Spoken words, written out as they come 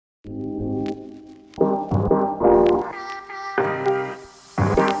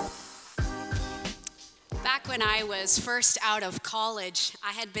when I was first out of college,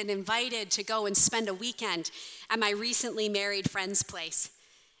 I had been invited to go and spend a weekend at my recently married friend's place.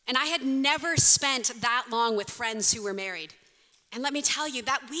 And I had never spent that long with friends who were married. And let me tell you,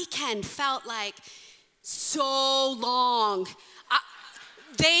 that weekend felt like so long.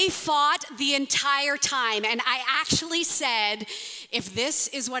 They fought the entire time, and I actually said, if this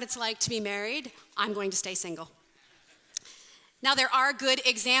is what it's like to be married, I'm going to stay single. Now, there are good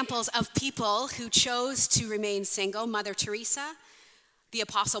examples of people who chose to remain single. Mother Teresa, the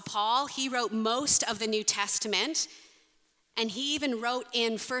Apostle Paul, he wrote most of the New Testament, and he even wrote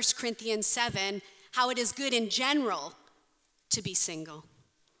in 1 Corinthians 7 how it is good in general to be single.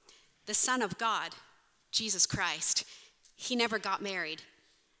 The Son of God, Jesus Christ, he never got married.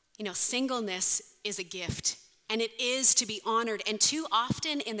 You know, singleness is a gift, and it is to be honored. And too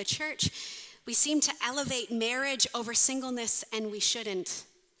often in the church, we seem to elevate marriage over singleness, and we shouldn't.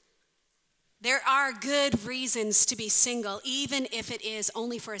 There are good reasons to be single, even if it is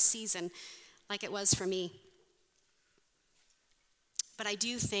only for a season, like it was for me. But I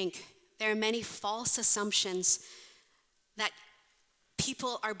do think there are many false assumptions that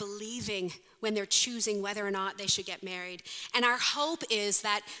people are believing when they're choosing whether or not they should get married. And our hope is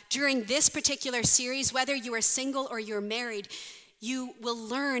that during this particular series, whether you are single or you're married, you will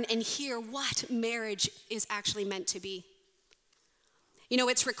learn and hear what marriage is actually meant to be. You know,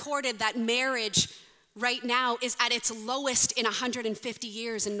 it's recorded that marriage right now is at its lowest in 150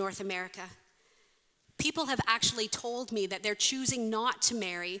 years in North America. People have actually told me that they're choosing not to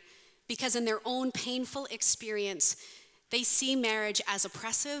marry because in their own painful experience, they see marriage as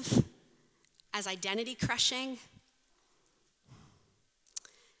oppressive, as identity crushing.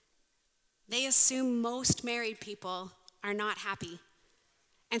 They assume most married people are not happy.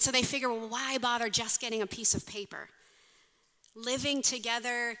 And so they figure, well, why bother just getting a piece of paper? Living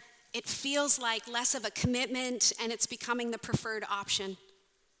together, it feels like less of a commitment, and it's becoming the preferred option.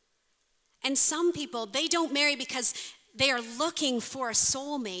 And some people, they don't marry because they are looking for a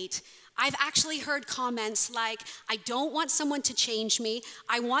soulmate. I've actually heard comments like, I don't want someone to change me.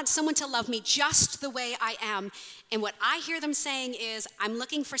 I want someone to love me just the way I am. And what I hear them saying is, I'm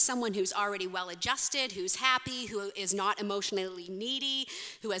looking for someone who's already well-adjusted, who's happy, who is not emotionally needy,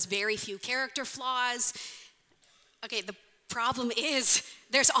 who has very few character flaws. Okay, the problem is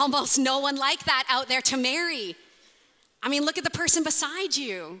there's almost no one like that out there to marry. I mean, look at the person beside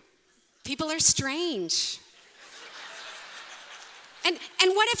you. People are strange.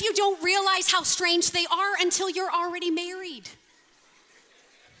 And what if you don't realize how strange they are until you're already married?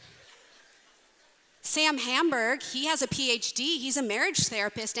 Sam Hamburg, he has a PhD, he's a marriage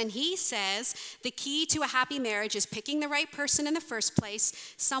therapist, and he says the key to a happy marriage is picking the right person in the first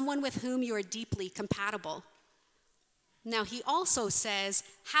place, someone with whom you are deeply compatible. Now, he also says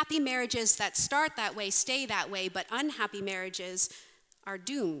happy marriages that start that way stay that way, but unhappy marriages are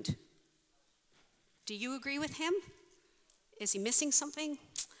doomed. Do you agree with him? Is he missing something?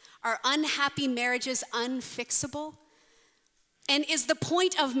 Are unhappy marriages unfixable? And is the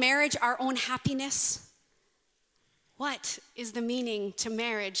point of marriage our own happiness? What is the meaning to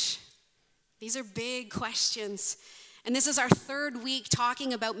marriage? These are big questions. And this is our third week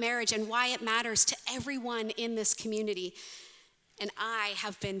talking about marriage and why it matters to everyone in this community. And I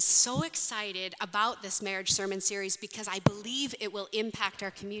have been so excited about this marriage sermon series because I believe it will impact our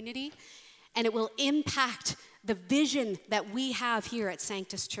community and it will impact the vision that we have here at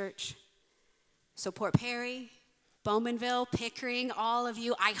Sanctus Church. So Port Perry, Bowmanville, Pickering, all of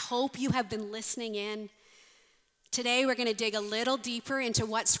you, I hope you have been listening in. Today we're going to dig a little deeper into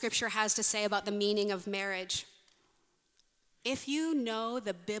what Scripture has to say about the meaning of marriage. If you know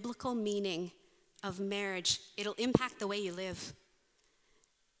the biblical meaning of marriage, it'll impact the way you live.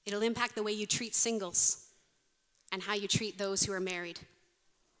 It'll impact the way you treat singles and how you treat those who are married.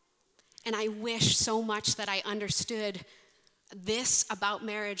 And I wish so much that I understood this about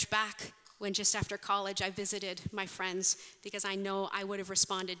marriage back when just after college I visited my friends, because I know I would have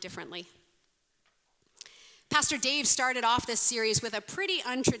responded differently. Pastor Dave started off this series with a pretty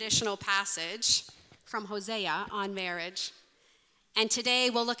untraditional passage from Hosea on marriage. And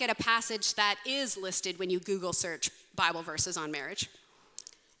today we'll look at a passage that is listed when you Google search Bible verses on marriage.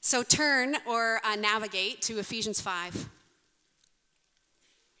 So turn or navigate to Ephesians 5.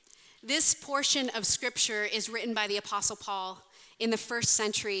 This portion of Scripture is written by the Apostle Paul in the first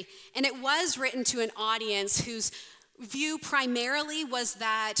century, and it was written to an audience whose view primarily was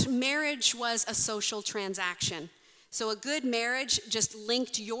that marriage was a social transaction. So a good marriage just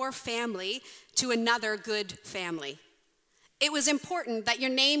linked your family to another good family. It was important that your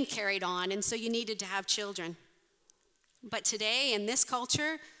name carried on, and so you needed to have children. But today, in this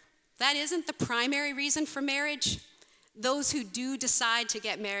culture, that isn't the primary reason for marriage. Those who do decide to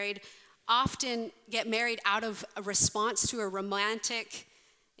get married often get married out of a response to a romantic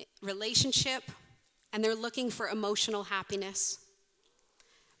relationship, and they're looking for emotional happiness.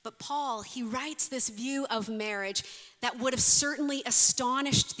 But Paul, he writes this view of marriage that would have certainly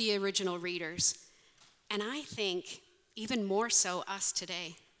astonished the original readers, and I think even more so us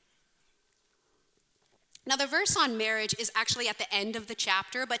today. Now, the verse on marriage is actually at the end of the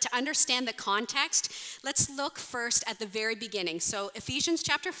chapter, but to understand the context, let's look first at the very beginning. So, Ephesians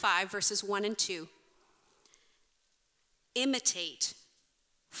chapter 5, verses 1 and 2. Imitate,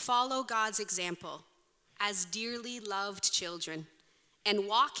 follow God's example as dearly loved children, and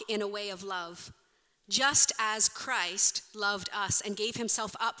walk in a way of love, just as Christ loved us and gave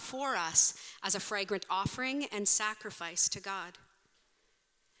himself up for us as a fragrant offering and sacrifice to God.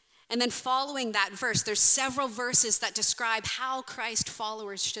 And then following that verse, there's several verses that describe how Christ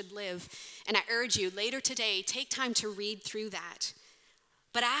followers should live. And I urge you, later today, take time to read through that.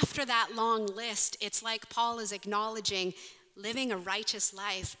 But after that long list, it's like Paul is acknowledging living a righteous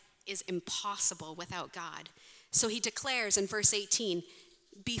life is impossible without God. So he declares in verse 18,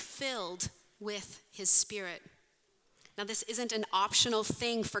 be filled with his Spirit. Now, this isn't an optional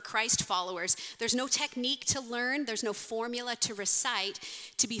thing for Christ followers. There's no technique to learn. There's no formula to recite.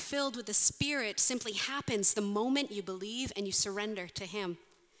 To be filled with the Spirit simply happens the moment you believe and you surrender to him.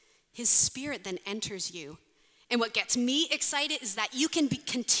 His Spirit then enters you. And what gets me excited is that you can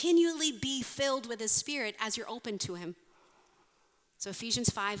continually be filled with his Spirit as you're open to him. So Ephesians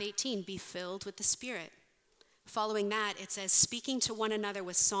 5:18, be filled with the Spirit. Following that, it says, speaking to one another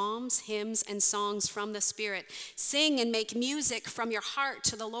with psalms, hymns, and songs from the Spirit. Sing and make music from your heart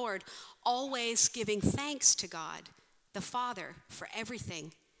to the Lord, always giving thanks to God, the Father, for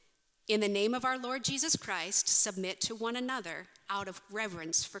everything. In the name of our Lord Jesus Christ, submit to one another out of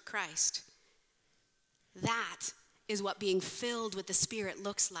reverence for Christ. That is what being filled with the Spirit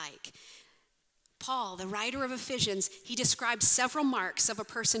looks like. Paul, the writer of Ephesians, he describes several marks of a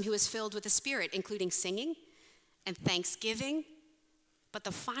person who is filled with the Spirit, including singing and thanksgiving. But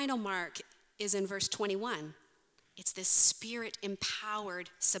the final mark is in verse 21. It's this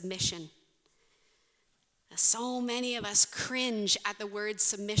Spirit-empowered submission. So many of us cringe at the word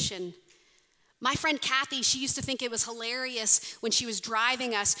submission. My friend Kathy, she used to think it was hilarious when she was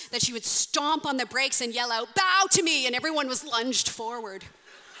driving us that she would stomp on the brakes and yell out, bow to me, and everyone was lunged forward.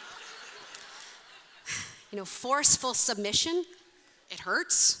 You know, forceful submission, it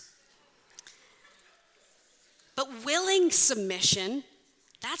hurts. But willing submission,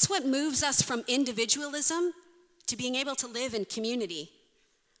 that's what moves us from individualism to being able to live in community.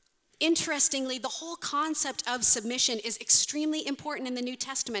 Interestingly, the whole concept of submission is extremely important in the New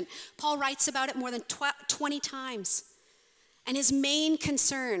Testament. Paul writes about it more than 20 times. And his main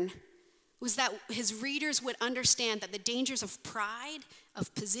concern was that his readers would understand that the dangers of pride,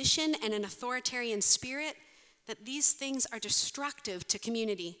 of position, and an authoritarian spirit, that these things are destructive to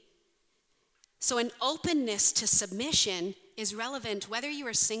community. So an openness to submission is relevant whether you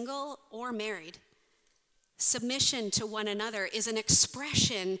are single or married. Submission to one another is an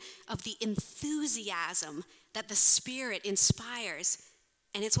expression of the enthusiasm that the Spirit inspires,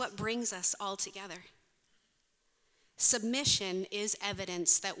 and it's what brings us all together. Submission is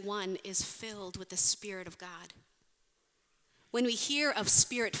evidence that one is filled with the Spirit of God. When we hear of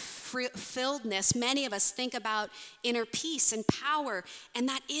Spirit-filledness, many of us think about inner peace and power, and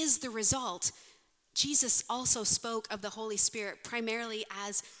that is the result. Jesus also spoke of the Holy Spirit primarily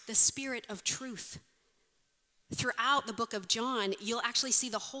as the Spirit of truth. Throughout the book of John, you'll actually see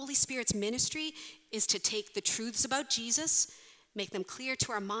the Holy Spirit's ministry is to take the truths about Jesus, make them clear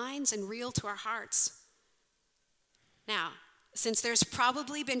to our minds and real to our hearts. Now, since there's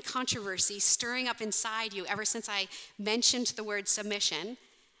probably been controversy stirring up inside you ever since I mentioned the word submission,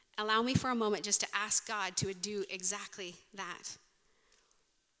 allow me for a moment just to ask God to do exactly that.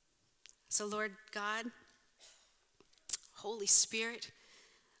 So, Lord God, Holy Spirit,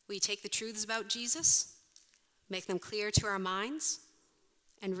 we take the truths about Jesus, make them clear to our minds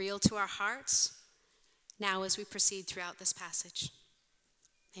and real to our hearts now as we proceed throughout this passage.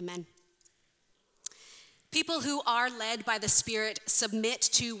 Amen. People who are led by the Spirit submit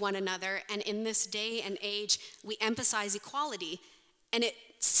to one another, and in this day and age, we emphasize equality, and it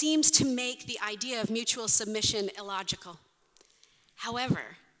seems to make the idea of mutual submission illogical.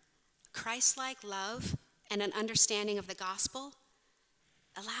 However, Christ-like love and an understanding of the gospel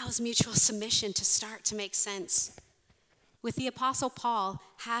allows mutual submission to start to make sense. What the Apostle Paul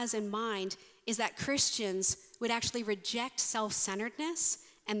has in mind is that Christians would actually reject self-centeredness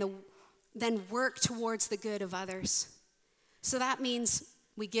and then work towards the good of others. So that means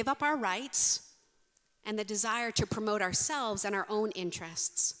We give up our rights and the desire to promote ourselves and our own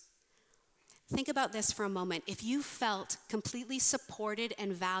interests. Think about this for a moment. If you felt completely supported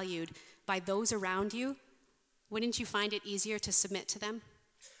and valued by those around you, wouldn't you find it easier to submit to them?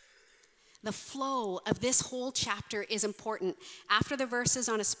 The flow of this whole chapter is important. After the verses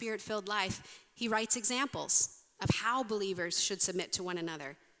on a spirit-filled life, he writes examples of how believers should submit to one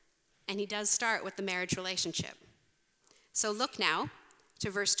another. And he does start with the marriage relationship. So look now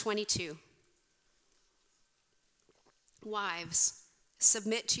to verse 22. Wives,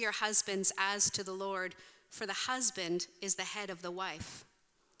 submit to your husbands as to the Lord, for the husband is the head of the wife.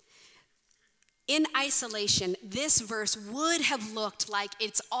 In isolation, this verse would have looked like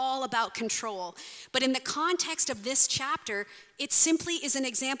it's all about control. But in the context of this chapter, it simply is an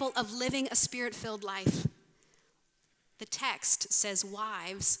example of living a spirit-filled life. The text says,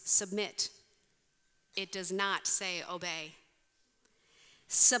 wives, submit. It does not say obey.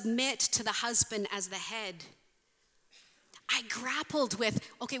 Submit to the husband as the head. I grappled with,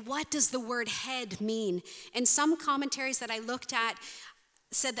 okay, what does the word head mean? And some commentaries that I looked at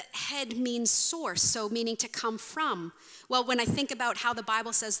said that head means source, so meaning to come from. Well, when I think about how the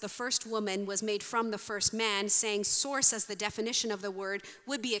Bible says the first woman was made from the first man, saying source as the definition of the word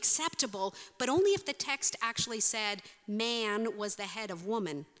would be acceptable, but only if the text actually said man was the head of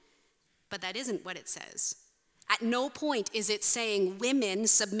woman. But that isn't what it says. At no point is it saying women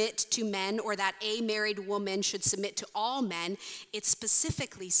submit to men or that a married woman should submit to all men. It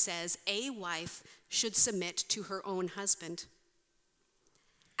specifically says a wife should submit to her own husband.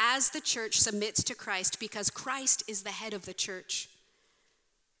 As the church submits to Christ because Christ is the head of the church,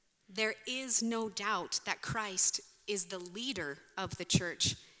 there is no doubt that Christ is the leader of the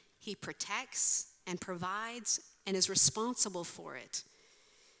church. He protects and provides and is responsible for it.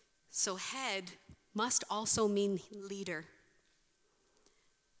 So head must also mean leader.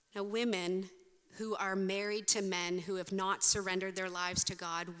 Now, women who are married to men who have not surrendered their lives to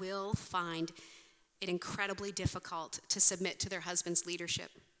God will find it incredibly difficult to submit to their husband's leadership.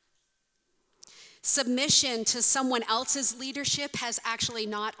 Submission to someone else's leadership has actually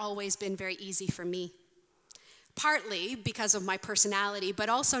not always been very easy for me. Partly because of my personality, but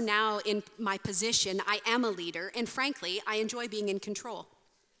also now in my position, I am a leader, and frankly, I enjoy being in control.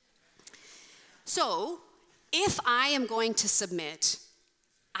 So, if I am going to submit,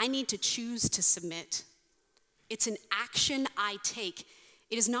 I need to choose to submit. It's an action I take.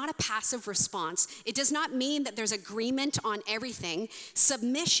 It is not a passive response. It does not mean that there's agreement on everything.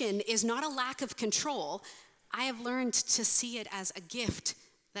 Submission is not a lack of control. I have learned to see it as a gift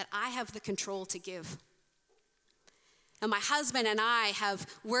that I have the control to give. Now, my husband and I have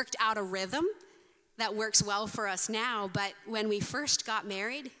worked out a rhythm that works well for us now, but when we first got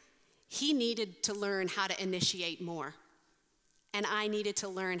married, he needed to learn how to initiate more, and I needed to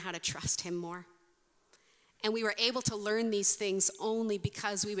learn how to trust him more. And we were able to learn these things only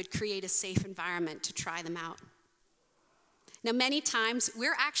because we would create a safe environment to try them out. Now, many times,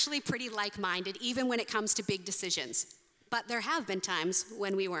 we're actually pretty like-minded, even when it comes to big decisions. But there have been times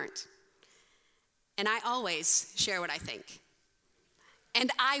when we weren't. And I always share what I think.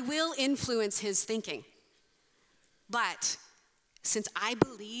 And I will influence his thinking. But since I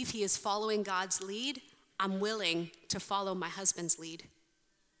believe he is following God's lead, I'm willing to follow my husband's lead.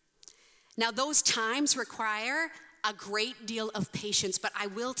 Now, those times require a great deal of patience, but I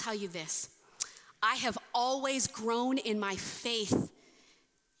will tell you this. I have always grown in my faith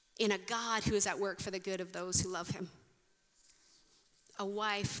in a God who is at work for the good of those who love him. A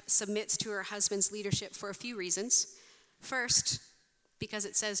wife submits to her husband's leadership for a few reasons. First, because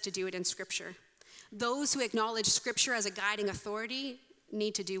it says to do it in Scripture. Those who acknowledge Scripture as a guiding authority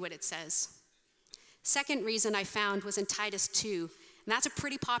need to do what it says. Second reason I found was in Titus 2. And that's a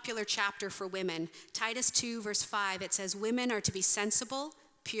pretty popular chapter for women. Titus 2, verse 5, it says, women are to be sensible,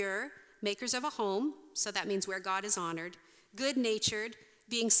 pure, makers of a home, so that means where God is honored, good-natured,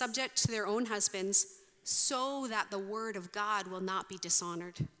 being subject to their own husbands, so that the word of God will not be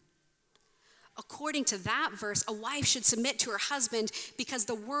dishonored. According to that verse, a wife should submit to her husband because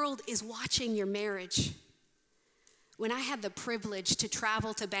the world is watching your marriage. When I had the privilege to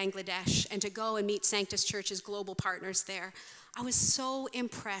travel to Bangladesh and to go and meet Sanctus Church's global partners there, I was so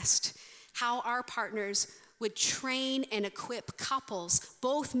impressed how our partners would train and equip couples,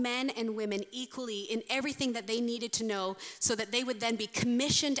 both men and women, equally in everything that they needed to know so that they would then be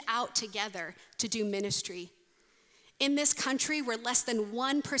commissioned out together to do ministry. In this country where less than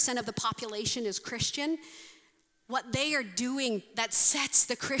 1% of the population is Christian, what they are doing that sets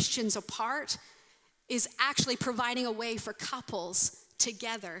the Christians apart is actually providing a way for couples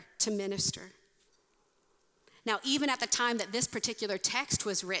together to minister. Now, even at the time that this particular text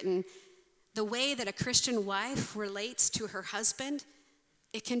was written, the way that a Christian wife relates to her husband,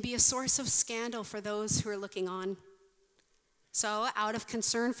 it can be a source of scandal for those who are looking on. So, out of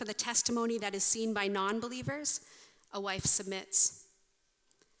concern for the testimony that is seen by non-believers, a wife submits.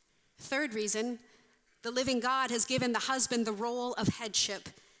 Third reason, the living God has given the husband the role of headship.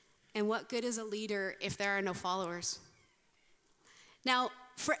 And what good is a leader if there are no followers? Now,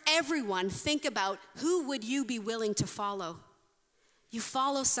 for everyone, think about who would you be willing to follow? You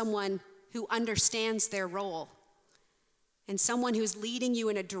follow someone who understands their role and someone who's leading you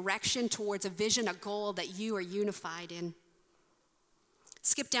in a direction towards a vision, a goal that you are unified in.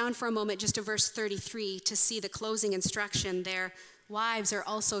 Skip down for a moment just to verse 33 to see the closing instruction there. Wives are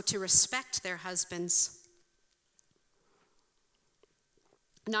also to respect their husbands.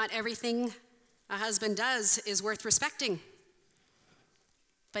 Not everything a husband does is worth respecting.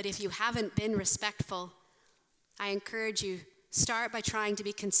 But if you haven't been respectful, I encourage you, start by trying to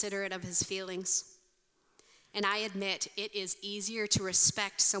be considerate of his feelings. And I admit it is easier to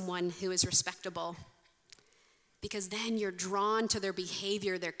respect someone who is respectable, because then you're drawn to their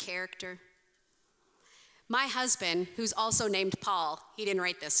behavior, their character. My husband, who's also named Paul, he didn't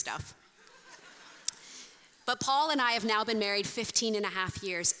write this stuff. But Paul and I have now been married 15 and a half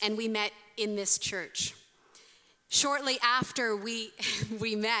years, and we met in this church. Shortly after we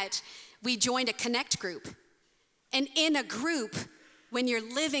met, we joined a connect group. And in a group, when you're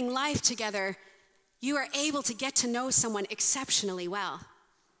living life together, you are able to get to know someone exceptionally well.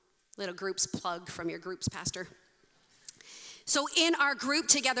 Little groups plug from your groups pastor. So in our group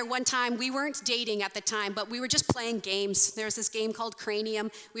together one time, we weren't dating at the time, but we were just playing games. There's this game called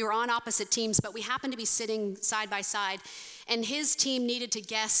Cranium. We were on opposite teams, but we happened to be sitting side by side. And his team needed to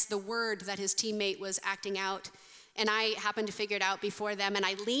guess the word that his teammate was acting out. And I happened to figure it out before them. And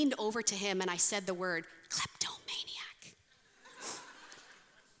I leaned over to him and I said the word, kleptomaniac.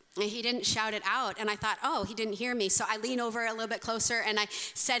 And he didn't shout it out. And I thought, oh, he didn't hear me. So I leaned over a little bit closer and I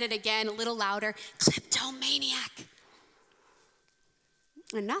said it again, a little louder, kleptomaniac.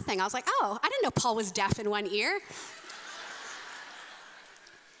 And nothing. I was like, oh, I didn't know Paul was deaf in one ear.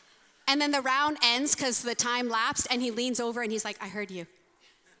 And then the round ends because the time lapsed, and he leans over and he's like, I heard you.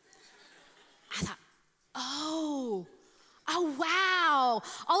 I thought, oh, wow.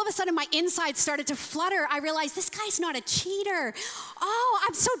 All of a sudden, my insides started to flutter. I realized this guy's not a cheater. Oh,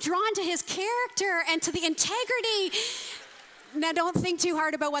 I'm so drawn to his character and to the integrity. Now, don't think too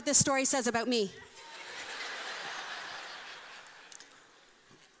hard about what this story says about me.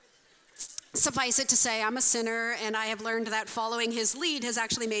 Suffice it to say, I'm a sinner, and I have learned that following his lead has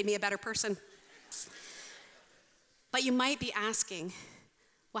actually made me a better person. But you might be asking,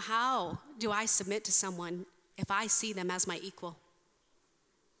 well, how do I submit to someone if I see them as my equal?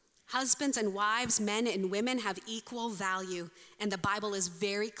 Husbands and wives, men and women have equal value, and the Bible is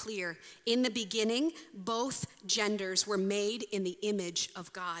very clear. In the beginning, both genders were made in the image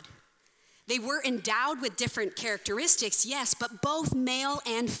of God. They were endowed with different characteristics, yes, but both male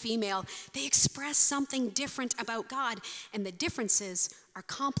and female, they express something different about God, and the differences are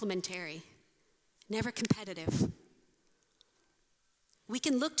complementary, never competitive. We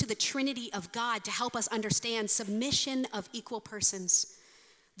can look to the Trinity of God to help us understand submission of equal persons.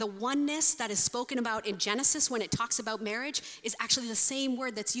 The oneness that is spoken about in Genesis when it talks about marriage is actually the same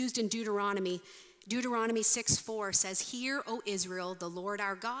word that's used in Deuteronomy. Deuteronomy 6:4 says, "Hear, O Israel, the Lord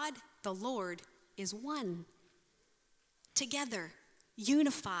our God, the Lord is one." Together,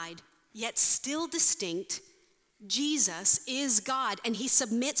 unified, yet still distinct, Jesus is God, and he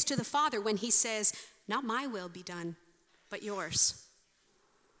submits to the Father when he says, "Not my will be done, but yours."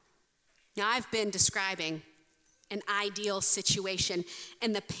 Now, I've been describing an ideal situation,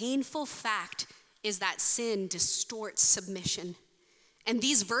 and the painful fact is that sin distorts submission. And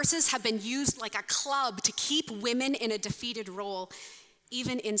these verses have been used like a club to keep women in a defeated role,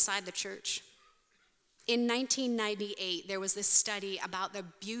 even inside the church. In 1998, there was this study about the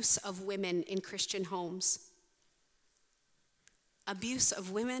abuse of women in Christian homes. Abuse of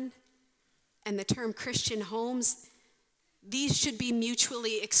women and the term Christian homes, these should be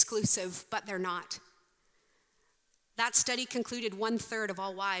mutually exclusive, but they're not. That study concluded 1/3 of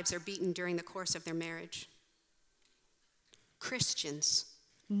all wives are beaten during the course of their marriage. Christians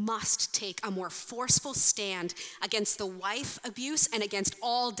must take a more forceful stand against the wife abuse and against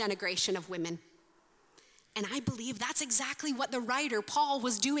all denigration of women. And I believe that's exactly what the writer Paul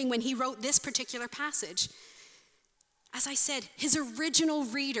was doing when he wrote this particular passage. As I said, his original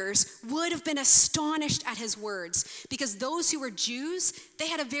readers would have been astonished at his words, because those who were Jews, they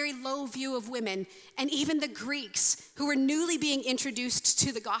had a very low view of women. And even the Greeks, who were newly being introduced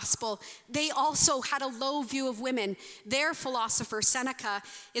to the gospel, they also had a low view of women. Their philosopher, Seneca,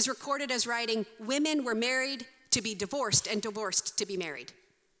 is recorded as writing, "Women were married to be divorced and divorced to be married."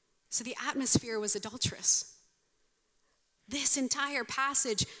 So the atmosphere was adulterous. This entire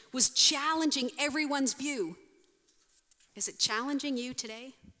passage was challenging everyone's view. Is it challenging you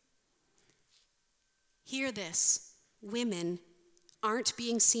today? Hear this. Women aren't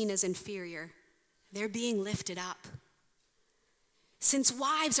being seen as inferior. They're being lifted up. Since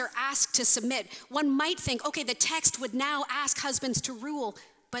wives are asked to submit, one might think, okay, the text would now ask husbands to rule,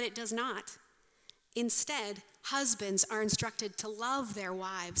 but it does not. Instead, husbands are instructed to love their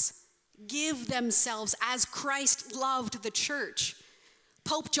wives, give themselves as Christ loved the church.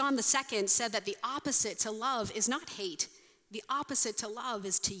 Pope John II said that the opposite to love is not hate. The opposite to love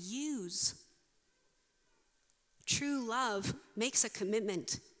is to use. True love makes a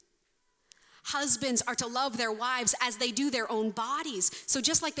commitment. Husbands are to love their wives as they do their own bodies. So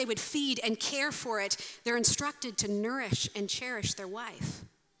just like they would feed and care for it, they're instructed to nourish and cherish their wife.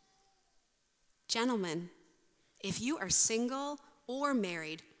 Gentlemen, if you are single or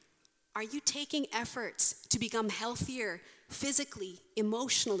married, are you taking efforts to become healthier physically,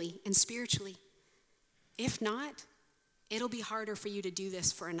 emotionally, and spiritually? If not, it'll be harder for you to do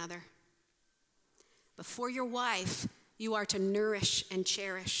this for another. But for your wife, you are to nourish and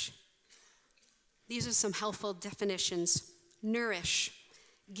cherish. These are some helpful definitions. Nourish,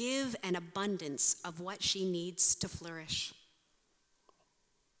 give an abundance of what she needs to flourish.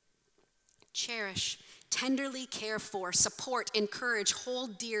 Cherish, tenderly care for, support, encourage,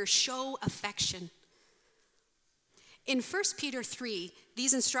 hold dear, show affection. In 1 Peter 3,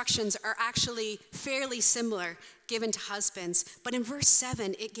 these instructions are actually fairly similar given to husbands, but in verse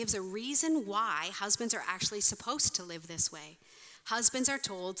 7, it gives a reason why husbands are actually supposed to live this way. Husbands are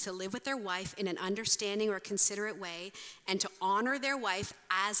told to live with their wife in an understanding or considerate way and to honor their wife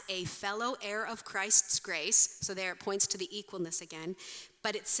as a fellow heir of Christ's grace. So there it points to the equalness again,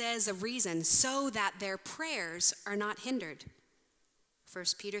 but it says a reason, so that their prayers are not hindered.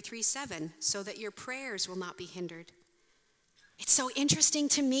 1 Peter 3:7, so that your prayers will not be hindered. It's so interesting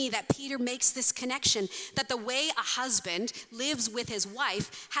to me that Peter makes this connection, that the way a husband lives with his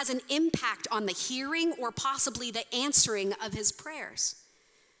wife has an impact on the hearing or possibly the answering of his prayers.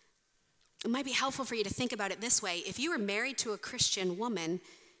 It might be helpful for you to think about it this way. If you are married to a Christian woman,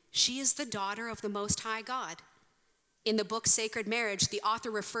 she is the daughter of the Most High God. In the book Sacred Marriage, the author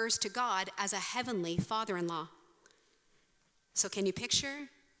refers to God as a heavenly father-in-law. So can you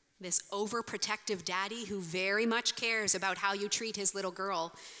picture this overprotective daddy who very much cares about how you treat his little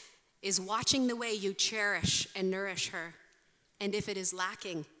girl is watching the way you cherish and nourish her. And if it is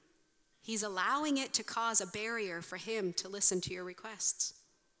lacking, he's allowing it to cause a barrier for him to listen to your requests.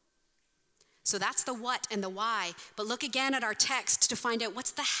 So that's the what and the why. But look again at our text to find out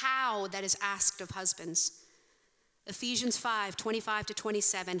what's the how that is asked of husbands. Ephesians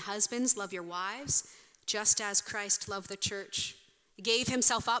 5:25-27, husbands, love your wives, just as Christ loved the church. He gave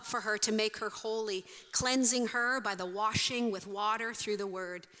himself up for her to make her holy, cleansing her by the washing with water through the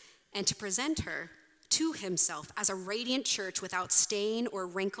word, and to present her to himself as a radiant church without stain or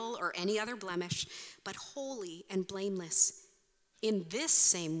wrinkle or any other blemish, but holy and blameless. In this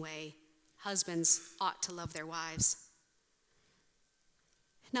same way, husbands ought to love their wives.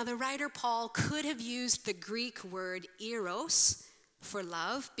 Now, the writer Paul could have used the Greek word eros for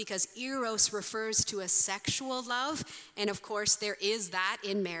love, because eros refers to a sexual love, and of course there is that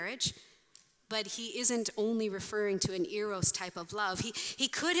in marriage, but he isn't only referring to an eros type of love. He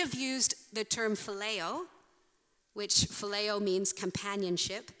could have used the term phileo, which phileo means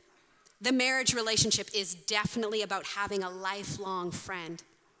companionship. The marriage relationship is definitely about having a lifelong friend.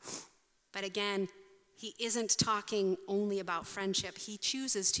 But again, he isn't talking only about friendship. He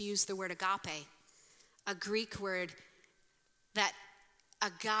chooses to use the word agape, a Greek word that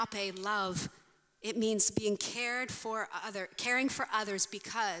agape love, it means being caring for others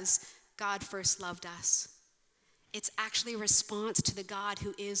because God first loved us. It's actually a response to the God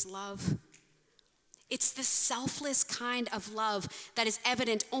who is love. It's the selfless kind of love that is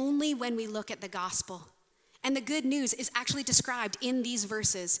evident only when we look at the gospel. And the good news is actually described in these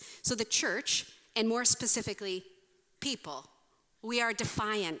verses. So the church, and more specifically, people, we are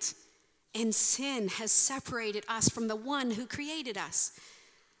defiant, and sin has separated us from the one who created us.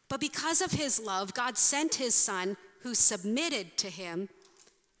 But because of his love, God sent his son who submitted to him,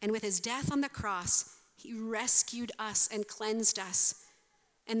 and with his death on the cross, he rescued us and cleansed us.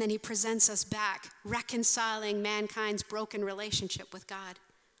 And then he presents us back, reconciling mankind's broken relationship with God.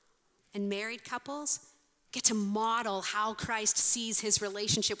 And married couples get to model how Christ sees his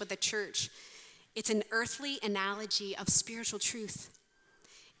relationship with the church. It's an earthly analogy of spiritual truth.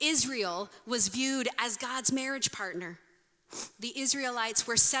 Israel was viewed as God's marriage partner. The Israelites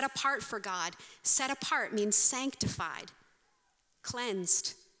were set apart for God. Set apart means sanctified,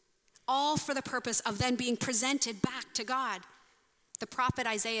 cleansed, all for the purpose of then being presented back to God. The prophet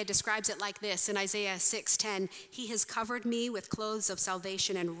Isaiah describes it like this in Isaiah 6:10. He has covered me with clothes of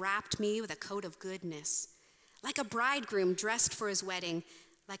salvation and wrapped me with a coat of goodness. Like a bridegroom dressed for his wedding,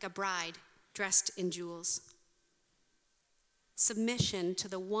 like a bride dressed in jewels. Submission to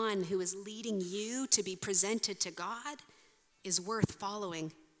the one who is leading you to be presented to God is worth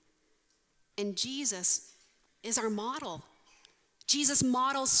following. And Jesus is our model. Jesus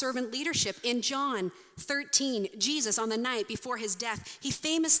models servant leadership. In John 13, Jesus, on the night before his death, he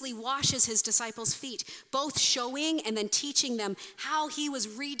famously washes his disciples' feet, both showing and then teaching them how he was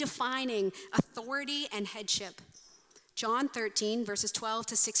redefining authority and headship. John 13, verses 12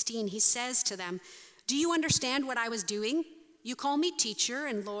 to 16, he says to them, "Do you understand what I was doing? You call me teacher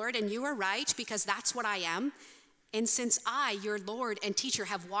and Lord, and you are right, because that's what I am. And since I, your Lord and teacher,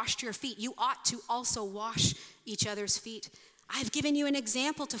 have washed your feet, you ought to also wash each other's feet. I have given you an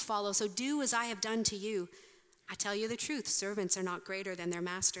example to follow, so do as I have done to you. I tell you the truth, servants are not greater than their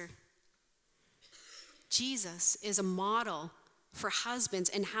master." Jesus is a model for husbands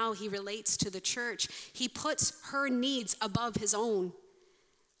and how he relates to the church. He puts her needs above his own.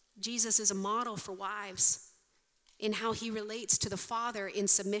 Jesus is a model for wives in how he relates to the Father in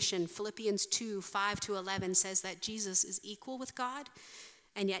submission. Philippians 2, 5-11 says that Jesus is equal with God,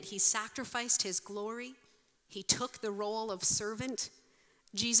 and yet he sacrificed his glory. He took the role of servant.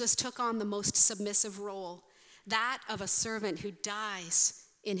 Jesus took on the most submissive role, that of a servant who dies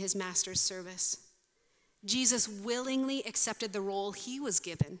in his master's service. Jesus willingly accepted the role he was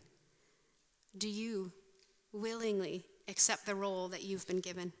given. Do you willingly accept the role that you've been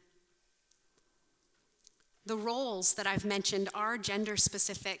given? The roles that I've mentioned are gender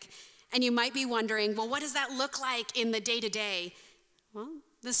specific, and you might be wondering, well, what does that look like in the day-to-day? Well,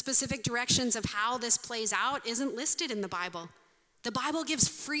 the specific directions of how this plays out isn't listed in the Bible. The Bible gives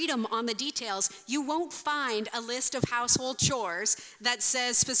freedom on the details. You won't find a list of household chores that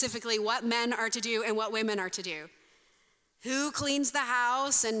says specifically what men are to do and what women are to do. Who cleans the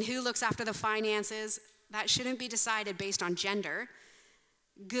house and who looks after the finances, that shouldn't be decided based on gender.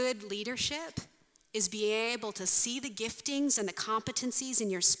 Good leadership is being able to see the giftings and the competencies in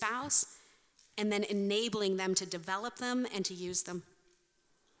your spouse and then enabling them to develop them and to use them.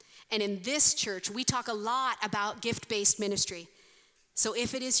 And in this church, we talk a lot about gift-based ministry. So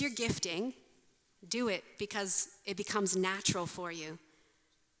if it is your gifting, do it because it becomes natural for you.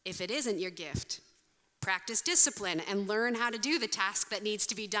 If it isn't your gift, practice discipline and learn how to do the task that needs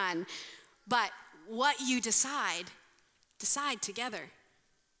to be done. But what you decide together.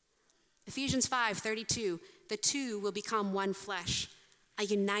 Ephesians 5:32, the two will become one flesh, a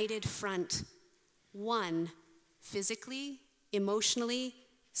united front, one physically, emotionally,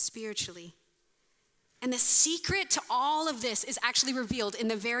 spiritually. And the secret to all of this is actually revealed in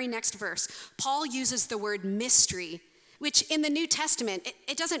the very next verse. Paul uses the word mystery, which in the New Testament,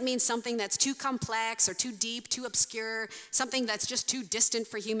 it doesn't mean something that's too complex or too deep, too obscure, something that's just too distant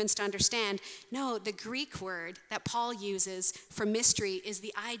for humans to understand. No, the Greek word that Paul uses for mystery is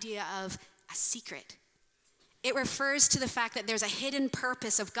the idea of a secret. It refers to the fact that there's a hidden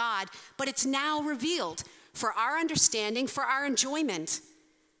purpose of God, but it's now revealed for our understanding, for our enjoyment.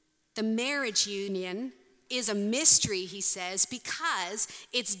 The marriage union is a mystery, he says, because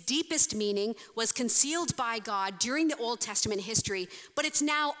its deepest meaning was concealed by God during the Old Testament history, but it's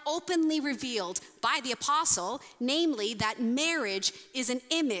now openly revealed by the apostle, namely that marriage is an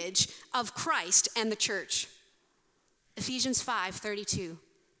image of Christ and the church. Ephesians 5:32,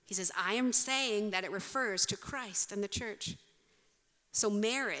 he says, I am saying that it refers to Christ and the church. So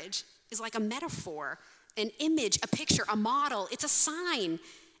marriage is like a metaphor, an image, a picture, a model. It's a sign.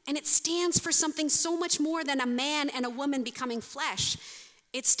 And it stands for something so much more than a man and a woman becoming flesh.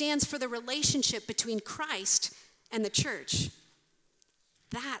 It stands for the relationship between Christ and the church.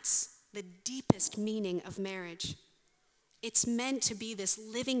 That's the deepest meaning of marriage. It's meant to be this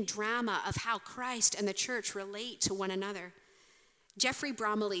living drama of how Christ and the church relate to one another. Jeffrey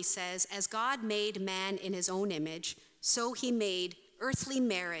Bromley says, as God made man in his own image, so he made earthly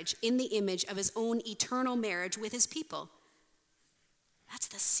marriage in the image of his own eternal marriage with his people. That's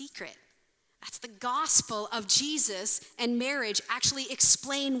the secret. That's the gospel of Jesus and marriage actually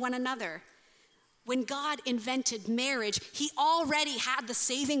explain one another. When God invented marriage, he already had the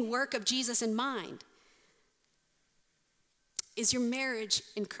saving work of Jesus in mind. Is your marriage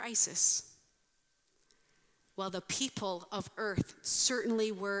in crisis? Well, the people of earth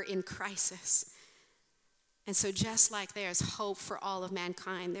certainly were in crisis. And so just like there's hope for all of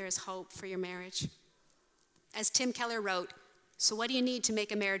mankind, there is hope for your marriage. As Tim Keller wrote, so what do you need to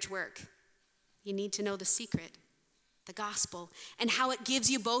make a marriage work? You need to know the secret, the gospel, and how it gives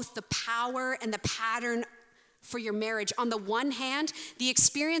you both the power and the pattern for your marriage. On the one hand, the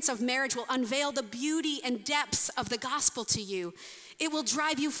experience of marriage will unveil the beauty and depths of the gospel to you. It will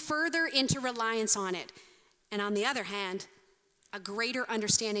drive you further into reliance on it. And on the other hand, a greater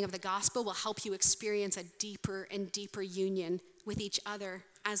understanding of the gospel will help you experience a deeper and deeper union with each other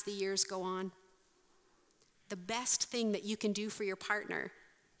as the years go on. The best thing that you can do for your partner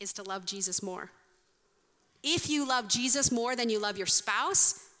is to love Jesus more. If you love Jesus more than you love your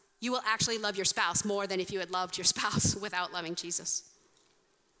spouse, you will actually love your spouse more than if you had loved your spouse without loving Jesus.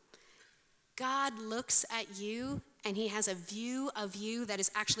 God looks at you and he has a view of you that is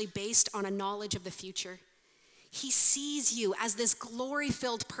actually based on a knowledge of the future. He sees you as this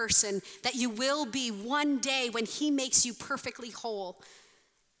glory-filled person that you will be one day when he makes you perfectly whole.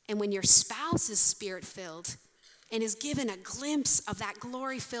 And when your spouse is spirit-filled and is given a glimpse of that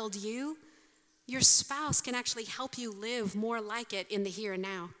glory-filled you, your spouse can actually help you live more like it in the here and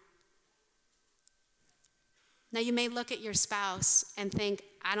now. Now, you may look at your spouse and think,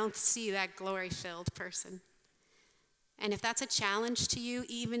 I don't see that glory-filled person. And if that's a challenge to you,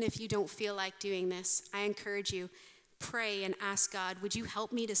 even if you don't feel like doing this, I encourage you, pray and ask God, would you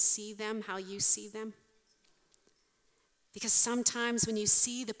help me to see them how you see them? Because sometimes when you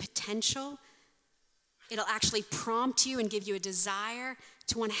see the potential, it'll actually prompt you and give you a desire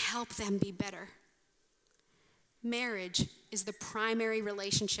to want to help them be better. Marriage is the primary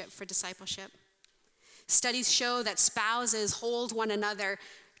relationship for discipleship. Studies show that spouses hold one another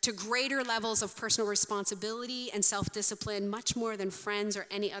to greater levels of personal responsibility and self-discipline, much more than friends or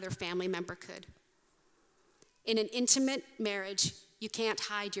any other family member could. In an intimate marriage, you can't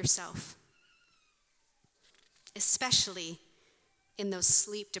hide yourself, especially in those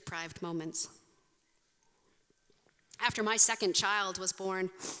sleep-deprived moments. After my second child was born,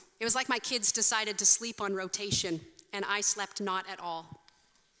 it was like my kids decided to sleep on rotation, and I slept not at all.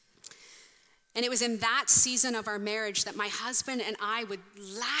 And it was in that season of our marriage that my husband and I would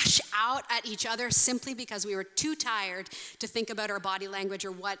lash out at each other simply because we were too tired to think about our body language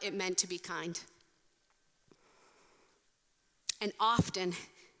or what it meant to be kind. And often,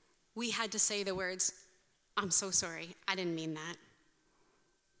 we had to say the words, I'm so sorry, I didn't mean that.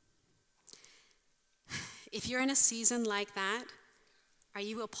 If you're in a season like that, are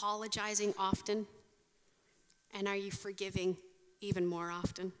you apologizing often? And are you forgiving even more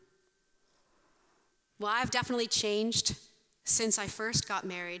often? Well, I've definitely changed since I first got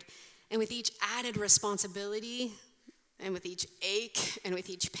married. And with each added responsibility, and with each ache, and with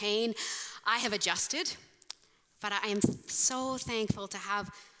each pain, I have adjusted. But I am so thankful to have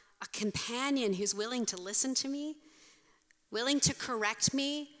a companion who's willing to listen to me, willing to correct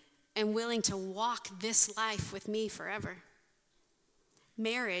me, and willing to walk this life with me forever.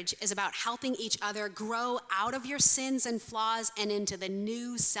 Marriage is about helping each other grow out of your sins and flaws and into the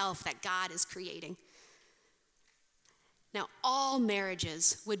new self that God is creating. Now, all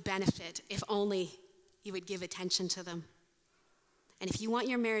marriages would benefit if only you would give attention to them. And if you want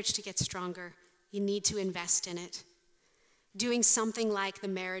your marriage to get stronger, you need to invest in it. Doing something like the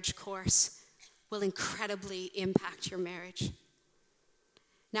marriage course will incredibly impact your marriage.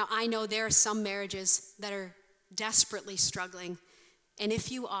 Now, I know there are some marriages that are desperately struggling. And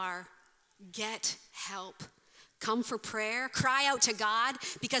if you are, get help. Come for prayer, cry out to God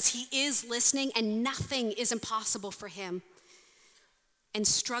because he is listening and nothing is impossible for him. And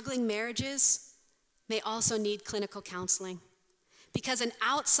struggling marriages may also need clinical counseling because an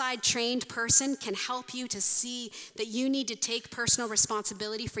outside trained person can help you to see that you need to take personal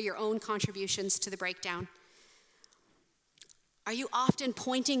responsibility for your own contributions to the breakdown. Are you often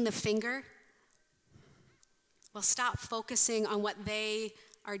pointing the finger? Well, stop focusing on what they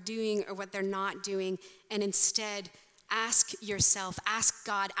are doing or what they're not doing, and instead ask yourself, ask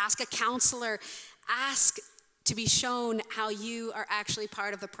God, ask a counselor, ask to be shown how you are actually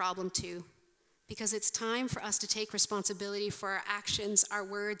part of the problem too. Because it's time for us to take responsibility for our actions, our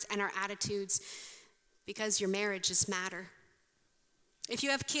words, and our attitudes, because your marriages matter. If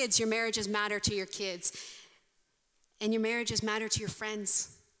you have kids, your marriages matter to your kids, and your marriages matter to your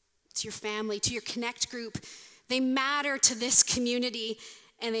friends, to your family, to your connect group. They matter to this community,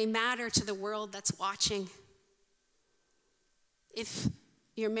 and they matter to the world that's watching. If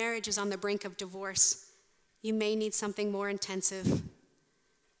your marriage is on the brink of divorce, you may need something more intensive.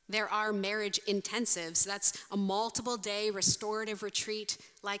 There are marriage intensives. That's a multiple day restorative retreat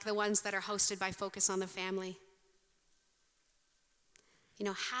like the ones that are hosted by Focus on the Family. You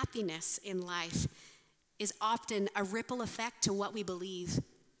know, happiness in life is often a ripple effect to what we believe.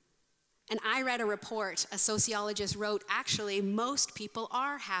 And I read a report a sociologist wrote, actually, most people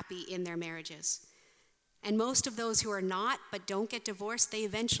are happy in their marriages. And most of those who are not but don't get divorced, they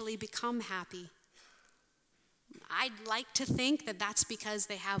eventually become happy. I'd like to think that that's because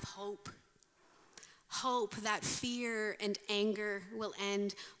they have hope. Hope that fear and anger will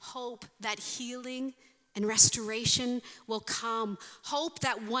end. Hope that healing and restoration will come. Hope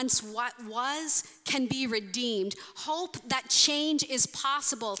that once what was can be redeemed. Hope that change is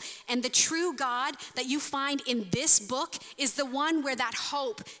possible. And the true God that you find in this book is the one where that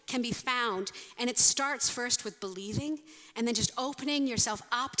hope can be found. And it starts first with believing and then just opening yourself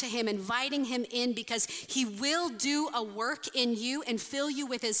up to him, inviting him in, because he will do a work in you and fill you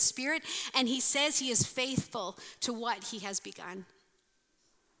with his Spirit. And he says he is faithful to what he has begun.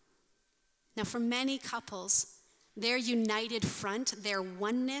 Now, for many couples, their united front, their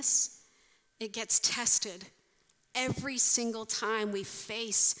oneness, it gets tested every single time we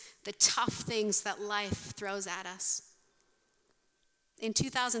face the tough things that life throws at us. In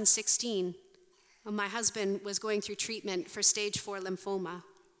 2016, when my husband was going through treatment for stage 4 lymphoma,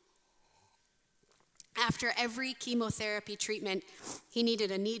 after every chemotherapy treatment, he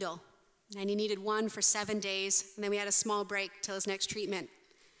needed a needle, and he needed one for 7 days, and then we had a small break till his next treatment,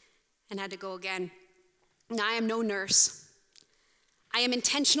 and had to go again. Now, I am no nurse. I am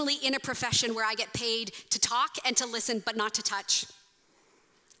intentionally in a profession where I get paid to talk and to listen, but not to touch.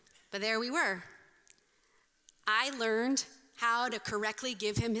 But there we were. I learned how to correctly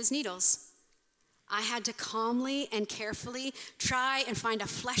give him his needles. I had to calmly and carefully try and find a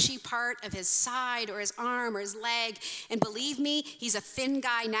fleshy part of his side or his arm or his leg. And believe me, he's a thin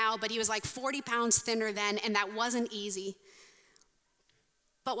guy now, but he was like 40 pounds thinner then, and that wasn't easy.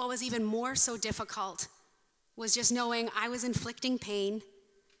 But what was even more so difficult was just knowing I was inflicting pain,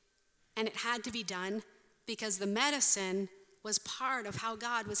 and it had to be done because the medicine was part of how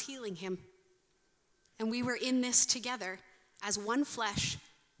God was healing him. And we were in this together as one flesh,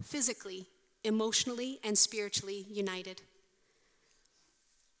 physically, emotionally, and spiritually united.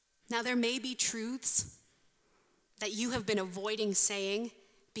 Now, there may be truths that you have been avoiding saying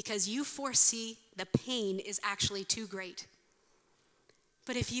because you foresee the pain is actually too great.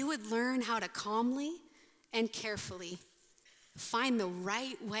 But if you would learn how to calmly and carefully find the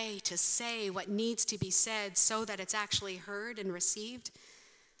right way to say what needs to be said so that it's actually heard and received,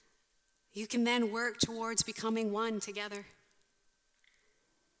 you can then work towards becoming one together.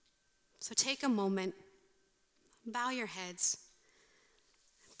 So take a moment, bow your heads,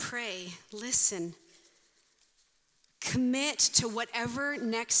 pray, listen, commit to whatever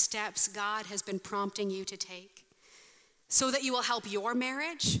next steps God has been prompting you to take, so that you will help your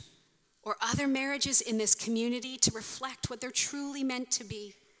marriage or other marriages in this community to reflect what they're truly meant to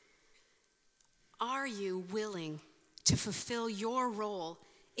be. Are you willing to fulfill your role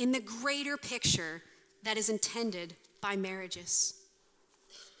in the greater picture that is intended by marriages?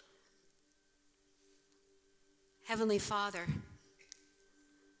 Heavenly Father,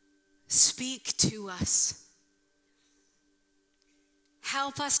 speak to us.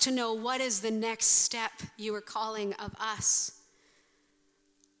 Help us to know what is the next step you are calling of us.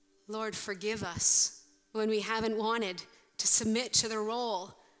 Lord, forgive us when we haven't wanted to submit to the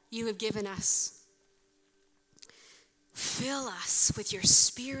role you have given us. Fill us with your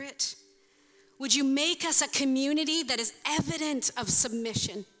Spirit. Would you make us a community that is evident of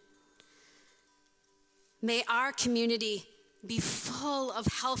submission? May our community be full of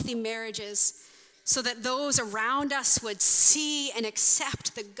healthy marriages so that those around us would see and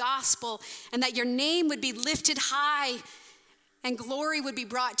accept the gospel, and that your name would be lifted high and glory would be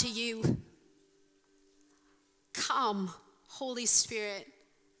brought to you. Come, Holy Spirit,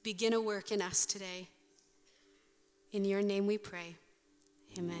 begin a work in us today. In your name we pray.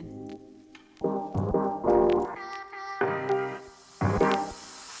 Amen.